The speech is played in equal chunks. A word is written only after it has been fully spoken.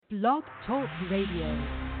Blog Talk Radio.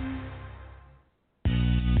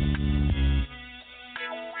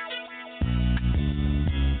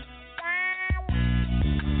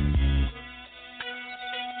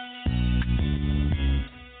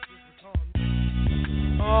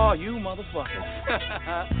 Oh, you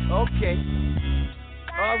motherfuckers. Okay.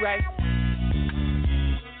 All right.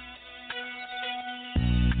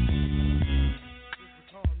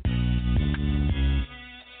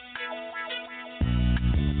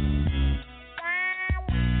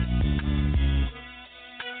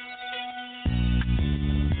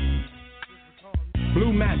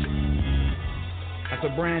 Blue Magic. That's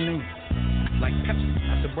a brand name. Like Pepsi.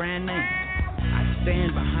 That's a brand name. I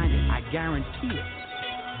stand behind it. I guarantee it.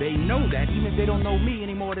 They know that, even if they don't know me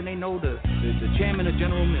any more than they know the chairman of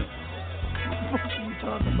General Mills. What are you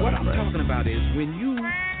talking about? What I'm talking about is when you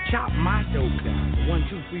chop my dope down to 1,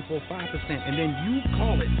 2, 3, 4, 5%, and then you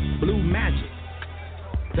call it Blue Magic,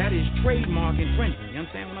 that is trademark infringement. You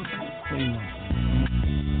understand what I'm saying? Trademark.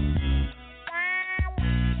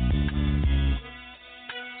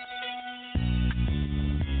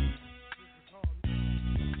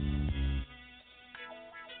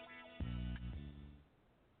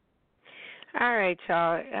 All right,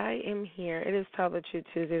 y'all. I am here. It is Tell the Truth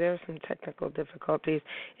Tuesday. There are some technical difficulties.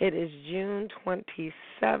 It is June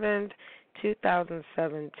 27th,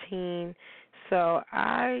 2017. So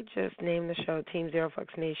I just named the show Team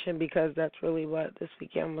 0Fuxnation because that's really what this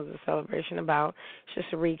weekend was a celebration about. It's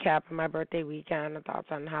just a recap of my birthday weekend and thoughts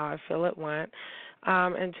on how I feel it went.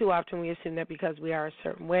 And too often we assume that because we are a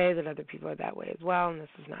certain way that other people are that way as well, and this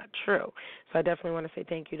is not true. So I definitely want to say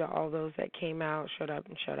thank you to all those that came out, showed up,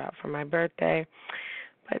 and showed out for my birthday.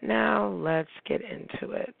 But now let's get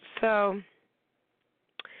into it. So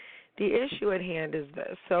the issue at hand is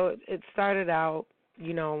this. So it started out,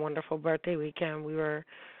 a wonderful birthday weekend. We were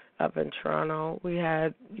up in Toronto. We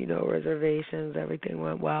had, reservations. Everything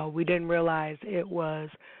went well. We didn't realize it was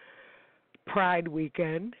Pride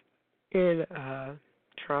weekend in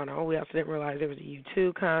Toronto. We also didn't realize there was a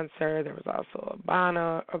U2 concert. There was also a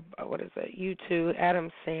Bono, U2, Adam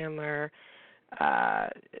Sandler,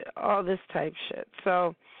 all this type shit.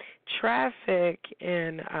 So traffic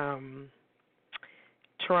in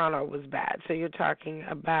Toronto was bad. So you're talking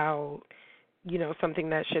about,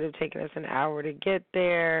 something that should have taken us an hour to get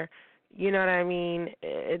there. You know what I mean?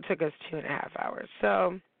 It took us 2.5 hours.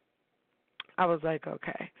 So I was like,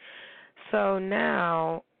 okay. So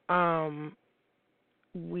now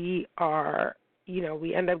we are,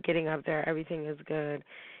 we end up getting up there. Everything is good.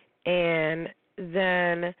 And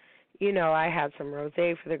then, I had some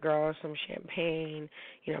rosé for the girls, some champagne.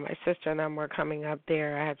 My sister and them were coming up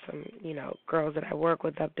there. I had some, girls that I work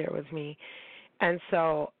with up there with me. And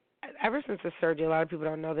so ever since the surgery, a lot of people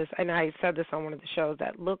don't know this, and I said this on one of the shows,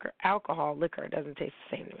 that liquor doesn't taste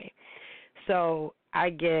the same to me. So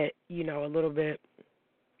I get, a little bit,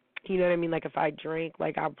 you know what I mean? Like if I drink,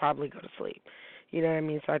 I'll probably go to sleep. You know what I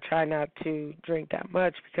mean? So I try not to drink that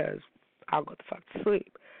much because I'll go the fuck to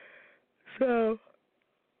sleep. So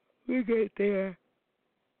we get there,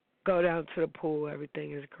 go down to the pool.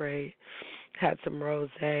 Everything is great. Had some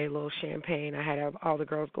rosé, a little champagne. I had all the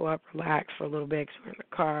girls go up, relax for a little bit because we were in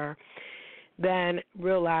the car. Then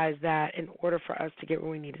realized that in order for us to get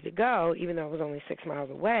where we needed to go, even though it was only 6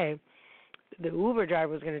 miles away, the Uber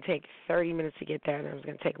driver was going to take 30 minutes to get there, and it was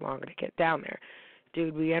going to take longer to get down there.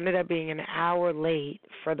 Dude, we ended up being an hour late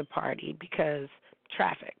for the party because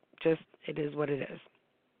traffic. Just, it is what it is.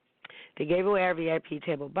 They gave away our VIP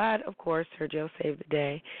table, but, of course, Sergio saved the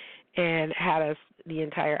day and had us the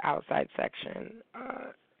entire outside section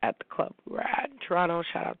at the club we were at in Toronto.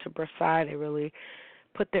 Shout out to Versailles. They really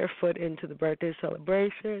put their foot into the birthday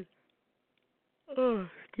celebration. Oh,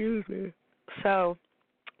 excuse me. So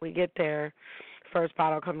we get there. First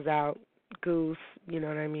bottle comes out. Goose, you know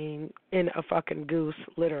what I mean, in a fucking goose,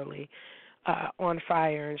 literally, on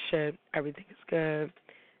fire and shit. Everything is good.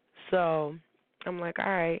 So I'm like, all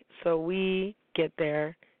right. So we get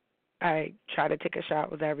there. I try to take a shot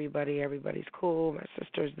with everybody. Everybody's cool. My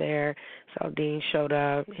sister's there. Saldine showed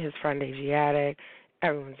up. His friend Asiatic.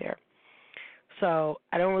 Everyone's there. So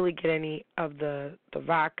I don't really get any of the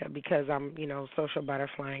vodka because I'm, social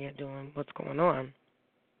butterflying it, doing what's going on.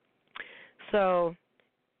 So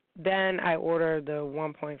then I order the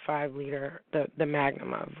 1.5 liter, the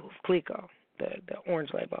Magnum of Clico, the orange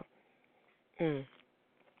label.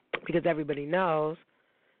 Because everybody knows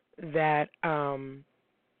that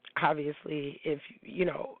obviously if,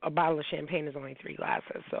 a bottle of champagne is only 3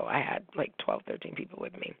 glasses, so I had 12, 13 people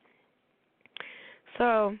with me.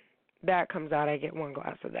 So that comes out, I get 1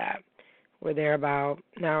 glass of that. We're there about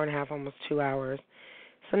an hour and a half, almost 2 hours.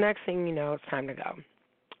 So next thing you know, it's time to go.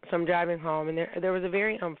 So I'm driving home, and there was a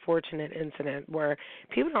very unfortunate incident where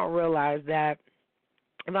people don't realize that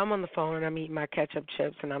if I'm on the phone and I'm eating my ketchup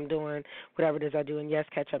chips and I'm doing whatever it is I do, and yes,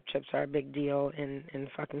 ketchup chips are a big deal in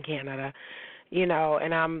fucking Canada,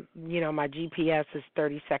 and I'm, my GPS is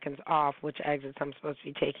 30 seconds off which exits I'm supposed to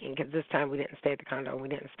be taking, because this time we didn't stay at the condo, we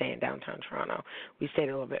didn't stay in downtown Toronto. We stayed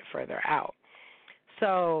a little bit further out.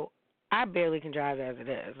 So I barely can drive as it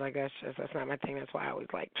is. Like, that's not my thing. That's why I always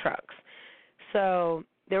like trucks. So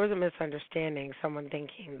there was a misunderstanding, someone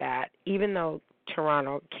thinking that even though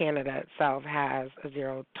Toronto, Canada itself has a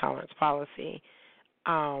zero tolerance policy,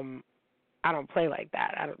 I don't play like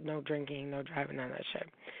that. No drinking, no driving, none of that shit.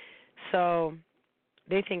 So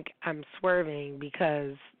they think I'm swerving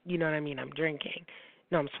because, you know what I mean, I'm drinking.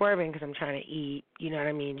 No, I'm swerving because I'm trying to eat, you know what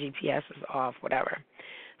I mean, GPS is off, whatever.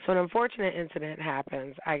 So an unfortunate incident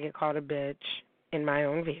happens. I get called a bitch in my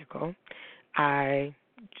own vehicle. I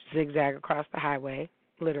zigzag across the highway,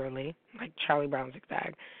 literally, like Charlie Brown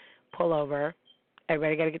zigzag, pull over.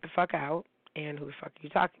 Everybody got to get the fuck out, and who the fuck are you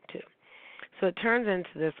talking to? So it turns into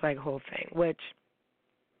this, like, whole thing, which,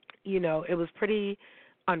 it was pretty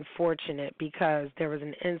unfortunate because there was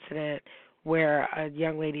an incident where a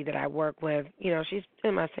young lady that I work with, she's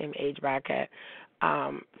in my same age bracket,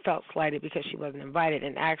 felt slighted because she wasn't invited.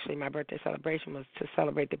 And actually my birthday celebration was to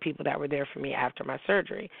celebrate the people that were there for me after my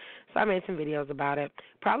surgery. So I made some videos about it.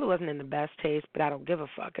 Probably wasn't in the best taste, but I don't give a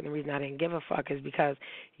fuck. And the reason I didn't give a fuck is because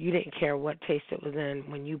you didn't care what taste it was in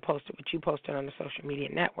when you posted what you posted on the social media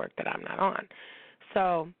network that I'm not on.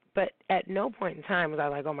 So, but at no point in time was I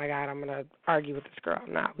like, oh my God, I'm going to argue with this girl.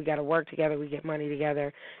 No, we got to work together. We get money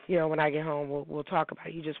together. When I get home, we'll talk about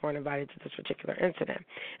it. You just weren't invited to this particular incident.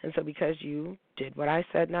 And so because you did what I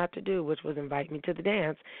said not to do, which was invite me to the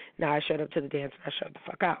dance, now I showed up to the dance and I showed the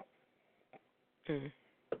fuck out.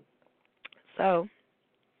 So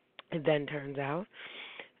it then turns out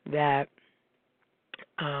that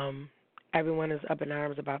everyone is up in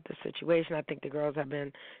arms about this situation. I think the girls have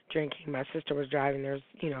been drinking. My sister was driving. There's,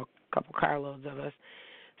 a couple carloads of us.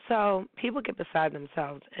 So people get beside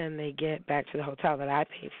themselves, and they get back to the hotel that I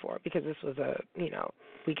paid for because this was a,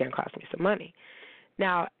 weekend cost me some money.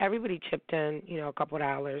 Now, everybody chipped in, a couple of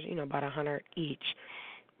dollars, about $100 each.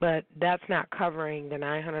 But that's not covering the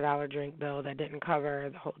 $900 drink bill. That didn't cover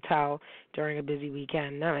the hotel during a busy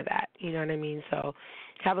weekend. None of that. You know what I mean? So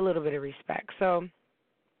have a little bit of respect. So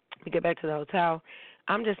we get back to the hotel.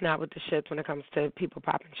 I'm just not with the shits when it comes to people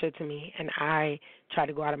popping shit to me, and I try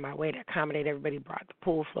to go out of my way to accommodate everybody. Brought the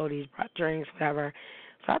pool floaties, brought drinks, whatever.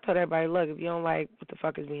 So I told everybody, look, if you don't like what the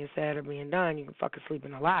fuck is being said or being done, you can fucking sleep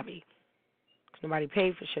in the lobby. Because nobody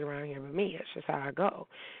paid for shit around here but me. It's just how I go.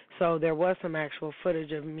 So there was some actual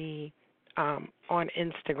footage of me on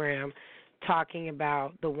Instagram talking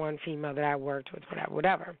about the one female that I worked with,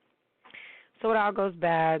 whatever. So it all goes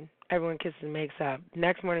bad. Everyone kisses and makes up.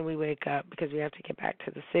 Next morning we wake up because we have to get back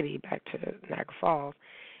to the city, back to Niagara Falls,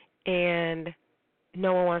 and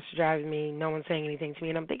no one wants to drive me. No one's saying anything to me.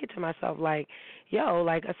 And I'm thinking to myself, like, yo,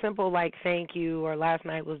 like a simple, like, thank you or last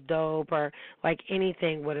night was dope or, like,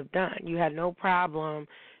 anything would have done. You had no problem,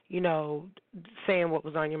 saying what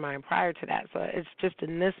was on your mind prior to that. So it's just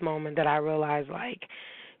in this moment that I realized, like,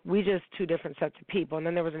 we just two different sets of people. And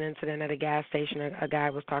then there was an incident at a gas station. A guy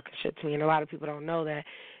was talking shit to me, and a lot of people don't know that.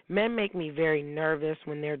 Men make me very nervous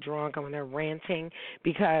when they're drunk and when they're ranting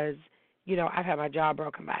because, I've had my jaw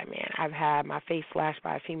broken by a man. I've had my face slashed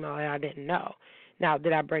by a female that I didn't know. Now,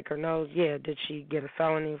 did I break her nose? Yeah. Did she get a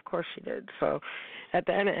felony? Of course she did. So at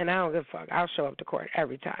the end, and I don't give a fuck. I'll show up to court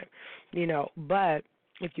every time, But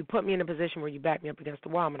if you put me in a position where you back me up against the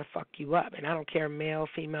wall, I'm going to fuck you up. And I don't care, male,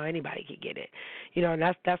 female, anybody could get it. And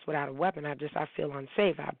that's without a weapon. I feel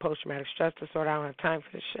unsafe. I have post-traumatic stress disorder. I don't have time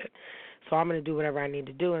for this shit. So I'm going to do whatever I need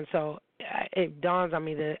to do. And so it dawns on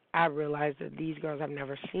me that I realize that these girls have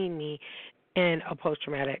never seen me in a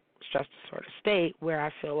post-traumatic stress disorder state where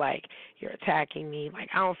I feel like you're attacking me. Like,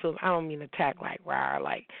 I don't mean attack like rah,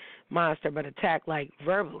 like monster, but attack like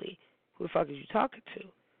verbally. Who the fuck is you talking to?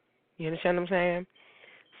 You understand what I'm saying?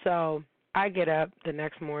 So I get up the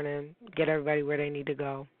next morning, get everybody where they need to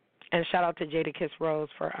go. And shout out to Jada Kiss Rose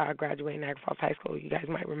for graduating Niagara Falls High School. You guys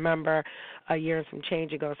might remember a year and some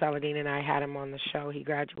change ago, Saladin and I had him on the show. He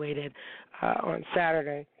graduated on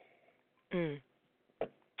Saturday.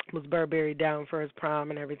 Was Burberry down for his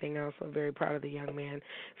prom and everything else. So very proud of the young man.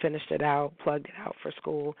 Finished it out, plugged it out for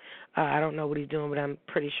school. I don't know what he's doing, but I'm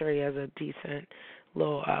pretty sure he has a decent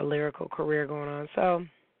little lyrical career going on. So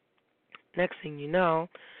next thing you know,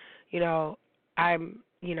 I'm,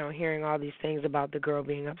 hearing all these things about the girl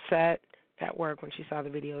being upset at work when she saw the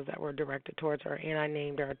videos that were directed towards her, and I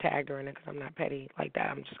named her or tagged her in it because I'm not petty like that.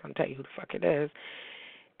 I'm just going to tell you who the fuck it is.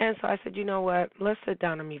 And so I said, you know what, let's sit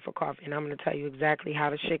down and meet for coffee, and I'm going to tell you exactly how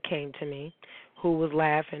the shit came to me, who was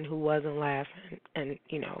laughing, who wasn't laughing, and,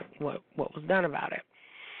 what was done about it.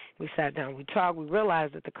 We sat down, we talked, we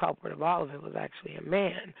realized that the culprit of all of it was actually a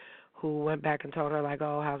man who went back and told her, like,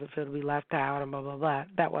 oh, how's it feel to be left out, and blah, blah, blah.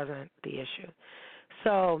 That wasn't the issue.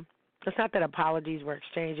 So it's not that apologies were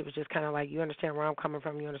exchanged. It was just kind of like, you understand where I'm coming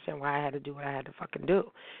from. You understand why I had to do what I had to fucking do.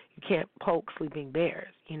 You can't poke sleeping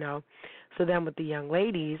bears, So then with the young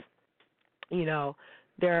ladies,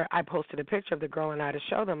 I posted a picture of the girl and I to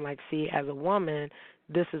show them, like, see, as a woman,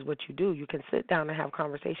 this is what you do. You can sit down and have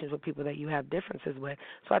conversations with people that you have differences with.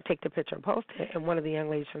 So I take the picture and post it, and one of the young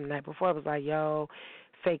ladies from the night before was like, yo,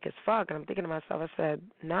 fake as fuck. And I'm thinking to myself, I said,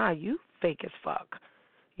 nah, you fake as fuck.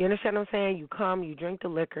 You understand what I'm saying? You come, you drink the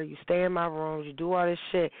liquor, you stay in my rooms, you do all this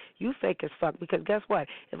shit. You fake as fuck, because guess what?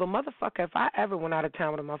 If I ever went out of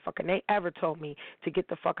town with a motherfucker and they ever told me to get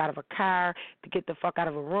the fuck out of a car, to get the fuck out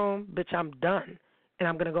of a room, bitch, I'm done. And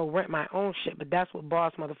I'm going to go rent my own shit. But that's what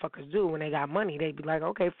boss motherfuckers do when they got money. They be like,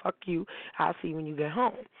 okay, fuck you. I'll see you when you get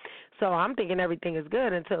home. So I'm thinking everything is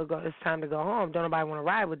good until it's time to go home. Don't nobody want to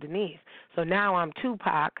ride with Denise. So now I'm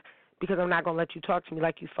Tupac, because I'm not going to let you talk to me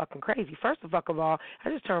like you fucking crazy. First of all, I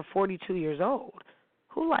just turned 42 years old.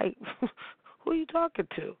 Who are you talking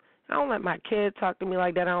to? I don't let my kids talk to me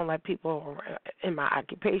like that. I don't let people in my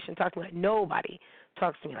occupation talk to me like nobody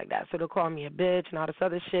talks to me like that. So they'll call me a bitch and all this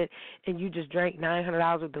other shit, and you just drank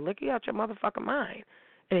 $900 worth of liquor. You out your motherfucking mind.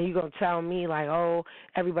 And then you going to tell me, like, oh,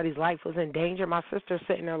 everybody's life was in danger. My sister's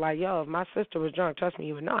sitting there like, yo, if my sister was drunk, trust me,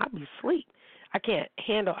 you would know, I'd be asleep. I can't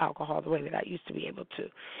handle alcohol the way that I used to be able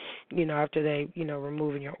to, after they,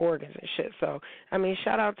 removing your organs and shit. So,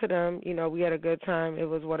 shout out to them. We had a good time. It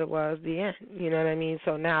was what it was, the end. You know what I mean?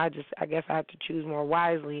 So now I guess I have to choose more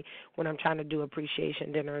wisely when I'm trying to do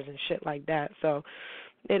appreciation dinners and shit like that. So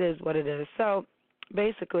it is what it is. So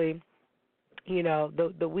basically,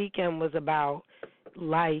 the weekend was about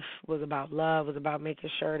life, was about love, was about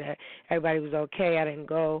making sure that everybody was okay. I didn't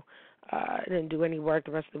go. I didn't do any work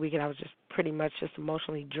the rest of the weekend. I was just pretty much just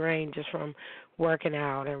emotionally drained just from working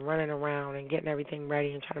out and running around and getting everything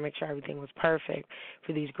ready and trying to make sure everything was perfect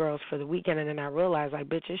for these girls for the weekend. And then I realized, like,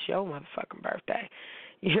 bitch, it's your motherfucking birthday.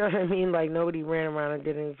 You know what I mean? Like, nobody ran around and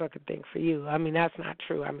did any fucking thing for you. That's not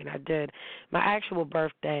true. I did. My actual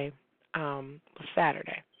birthday was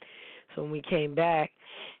Saturday. So when we came back,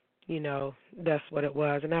 that's what it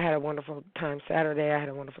was. And I had a wonderful time Saturday. I had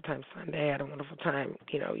a wonderful time Sunday. I had a wonderful time,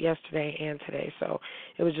 yesterday and today. So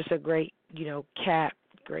it was just a great,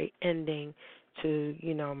 great ending to,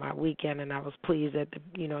 my weekend. And I was pleased that,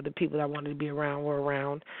 the people that I wanted to be around were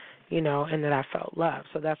around, and that I felt love.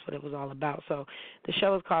 So that's what it was all about. So the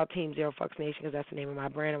show is called Team 0Fuxnation because that's the name of my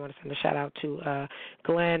brand. I want to send a shout out to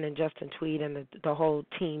Glenn and Justin Tweed and the whole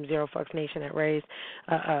Team 0Fuxnation that raised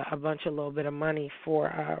a little bit of money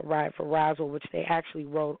for Ride for Roswell, which they actually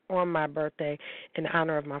wrote on my birthday in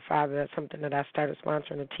honor of my father. That's something that I started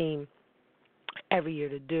sponsoring a team every year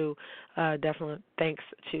to do. Definitely thanks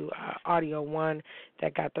to Audio One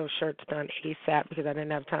that got those shirts done ASAP because I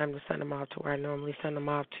didn't have time to send them off to where I normally send them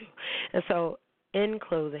off to. And so in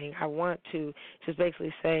closing, I want to just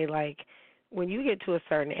basically say, like, when you get to a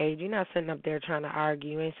certain age, you're not sitting up there trying to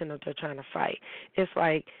argue. You ain't sitting up there trying to fight. It's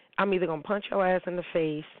like, I'm either going to punch your ass in the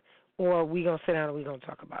face or we going to sit down and we going to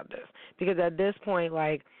talk about this. Because at this point,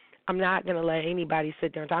 like, I'm not going to let anybody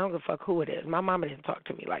sit there and talk. I don't give a fuck who it is. My mama didn't talk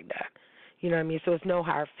to me like that. You know what I mean? So it's no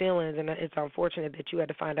hard feelings, and it's unfortunate that you had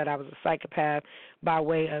to find out I was a psychopath by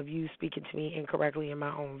way of you speaking to me incorrectly in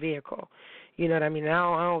my own vehicle. You know what I mean? And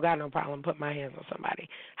I don't got no problem putting my hands on somebody.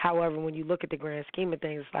 However, when you look at the grand scheme of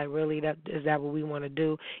things, it's like, really, is that what we want to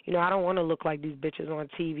do? I don't want to look like these bitches on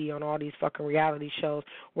TV on all these fucking reality shows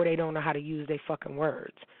where they don't know how to use their fucking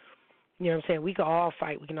words. You know what I'm saying? We can all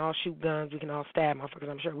fight. We can all shoot guns. We can all stab motherfuckers.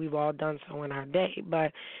 I'm sure we've all done so in our day.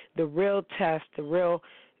 But the real test, the real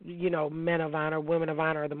men of honor, women of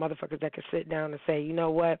honor are the motherfuckers that can sit down and say, you know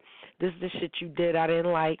what, this is the shit you did I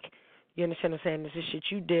didn't like. You understand what I'm saying? This is shit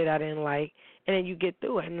you did I didn't like. And then you get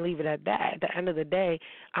through it and leave it at that. At the end of the day,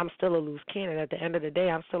 I'm still a loose cannon. At the end of the day,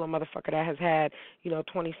 I'm still a motherfucker that has had,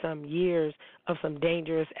 20-some years of some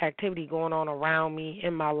dangerous activity going on around me,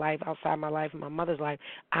 in my life, outside my life, in my mother's life.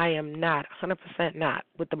 I am not, 100% not,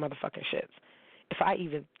 with the motherfucking shits. If I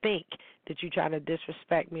even think that you trying to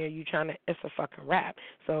disrespect me or you trying to, it's a fucking rap.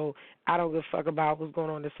 So I don't give a fuck about what's going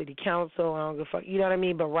on in the city council. I don't give a fuck, you know what I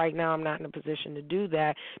mean? But right now I'm not in a position to do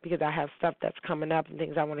that because I have stuff that's coming up and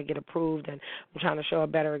things I want to get approved, and I'm trying to show a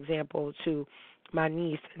better example to my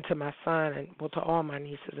niece and to my son, and well, to all my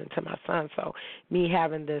nieces and to my son. So me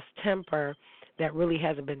having this temper that really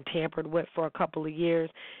hasn't been tampered with for a couple of years,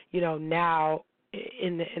 now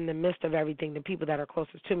in the midst of everything, the people that are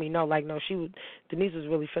closest to me know, like, no, Denise was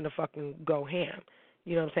really finna fucking go ham.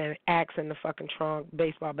 You know what I'm saying? Axe in the fucking trunk,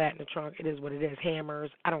 baseball bat in the trunk. It is what it is. Hammers.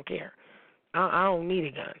 I don't care. I don't need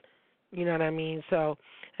a gun. You know what I mean? So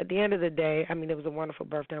at the end of the day, I mean, it was a wonderful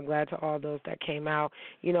birthday. I'm glad to all those that came out.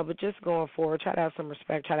 You know, but just going forward, try to have some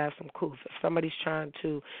respect, try to have some cool. If somebody's trying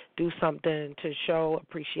to do something to show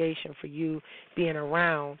appreciation for you being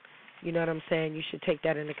around, you know what I'm saying, you should take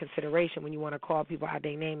that into consideration when you want to call people out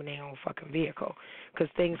their name in their own fucking vehicle, because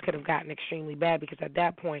things could have gotten extremely bad, because at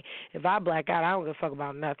that point, if I black out, I don't give a fuck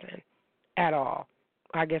about nothing at all.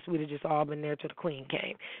 I guess we'd have just all been there till the queen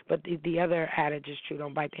came. But the other adage is true,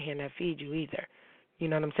 don't bite the hand that feeds you either. You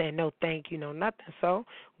know what I'm saying? No thank you, no nothing. So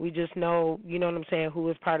we just know, you know what I'm saying, who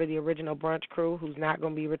is part of the original brunch crew, who's not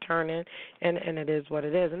going to be returning, and it is what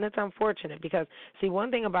it is. And it's unfortunate because, see, one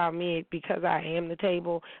thing about me, because I am the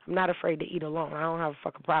table, I'm not afraid to eat alone. I don't have a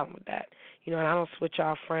fucking problem with that. You know, and I don't switch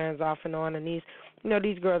off friends off and on. And these, you know,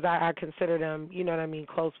 these girls, I consider them, you know what I mean,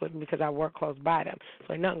 close with me because I work close by them.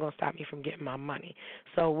 So ain't nothing going to stop me from getting my money.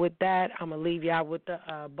 So with that, I'm going to leave y'all with the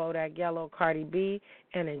Bodak Yellow, Cardi B,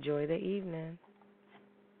 and enjoy the evening.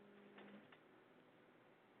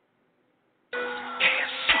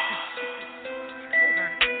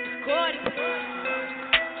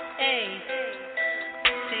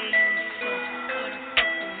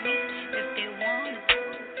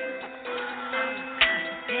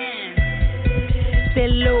 Say,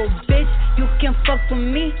 little bitch, you can fuck with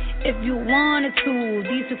me if you wanted to.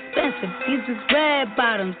 These expensive, these is red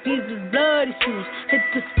bottoms, these is bloody shoes. Hit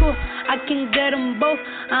the store, I can get them both,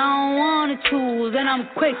 I don't wanna choose. And I'm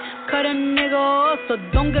quick, cut a nigga off, so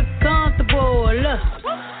don't get comfortable. Look,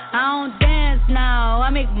 I don't dance now, I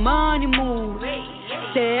make money move.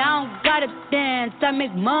 Say I don't gotta dance, I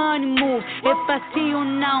make money move. If I see you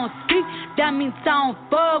now on street, that means I don't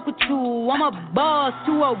fuck with you. I'm a boss,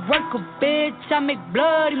 you a worker, bitch, I make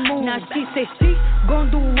bloody moves. Now she say she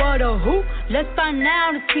gon' do what or who? Let's find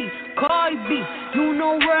out and see. Cardi B, you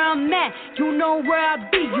know where I'm at, you know where I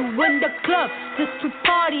be. You in the club, just to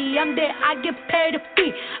party, I'm there, I get paid a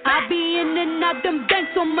fee. I be in and out them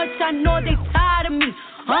banks so much, I know they tired of me.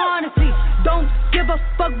 Honestly, don't give a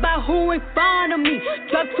fuck about who in front of me.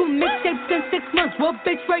 Drop 2 mixtapes in 6 months. What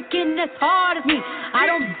bitch working as hard as me? I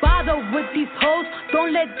don't bother with these hoes.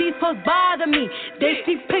 Don't let these hoes bother me. They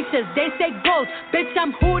see pictures, they say ghosts. Bitch,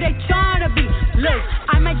 I'm who they tryna be. Look,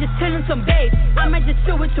 I might just chill in some babe. I might just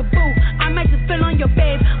chill with your boo. I might just fill on your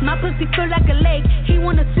babe. My pussy feel like a lake. He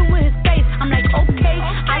wanna swim with his face. I'm like, okay.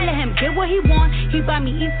 I let him get what he want. He buy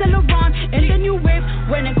me East Saint Laurent in the new whip.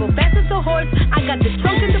 When it go fast as a horse, I got the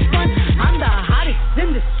trunk in the front. I'm the hottest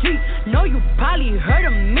in the street. Know you probably heard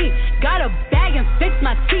of me. Got a bag and fix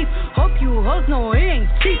my teeth. Hope you hoes know it ain't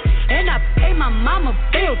cheap. And I pay my mama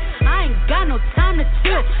bills. I ain't got no time to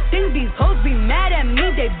chill. Think these hoes be mad at me.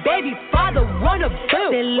 They baby father wanna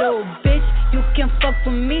build. Say, little bitch, you can fuck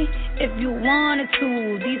with me if you wanted to.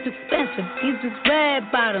 These expensive, these is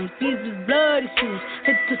red bottoms, these is bloody shoes.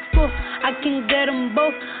 Hit the store, I can get them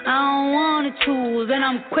both, I don't wanna choose. And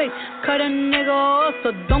I'm quick, cut a nigga off,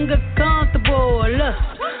 so don't get comfortable. Look,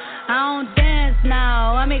 I don't dance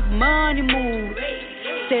now, I make money move.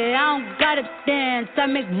 Say I don't gotta dance, I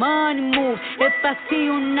make money move. If I see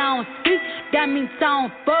you now on street, that means I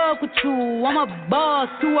don't fuck with you. I'm a boss,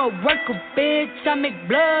 you a worker, bitch, I make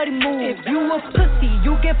bloody moves. If you a pussy,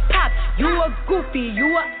 you get popped. You a goofy, you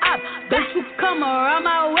a op. Don't you come around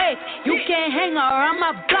my way, you can't hang around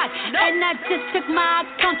my block. And I just check my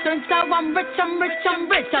account, turns out I'm rich, I'm rich, I'm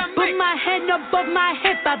rich. I put my hand above my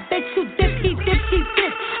hip, I bet you dip, he dip, he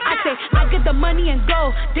dip. I say, I get the money and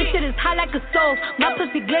go. This shit is hot like a stove. My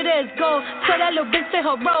pussy glitter is gold. So that little bitch say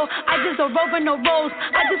her roll. I just don't roll with no rolls.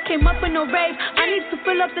 I just came up in no rave. I need to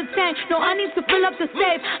fill up the tank. No, I need to fill up the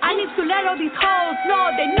safe. I need to let all these hoes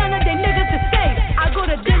know they none of they niggas is safe. I go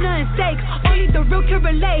to dinner and steak. Only the real can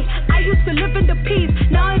relate. I used to live in the peace.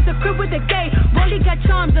 Now it's a crib with a gate. Rolly got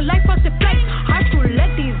charms and life was the flex. Hard to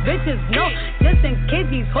let these bitches know. Just in case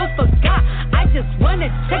these hoes forgot. I just wanna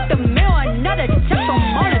check the mail. Another check from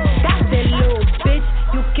all the dots. That little bitch,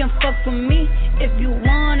 you can fuck with me if you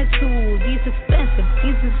wanted to. These expensive,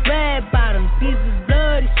 these is red bottoms, these is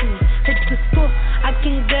bloody shoes. Hit the store, I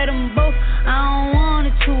can get them both, I don't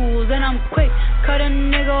wanna choose. And I'm quick, cut a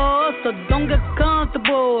nigga off, so don't get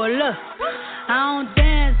comfortable. Look, I don't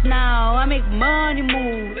dance now, I make money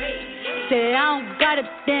move. Say I don't gotta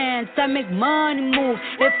dance, I make money move.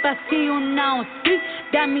 If I see you now on street,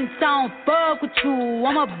 that means I don't fuck with you.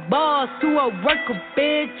 I'm a boss, you a worker,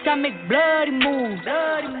 bitch, I make bloody moves.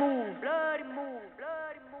 Bloody moves.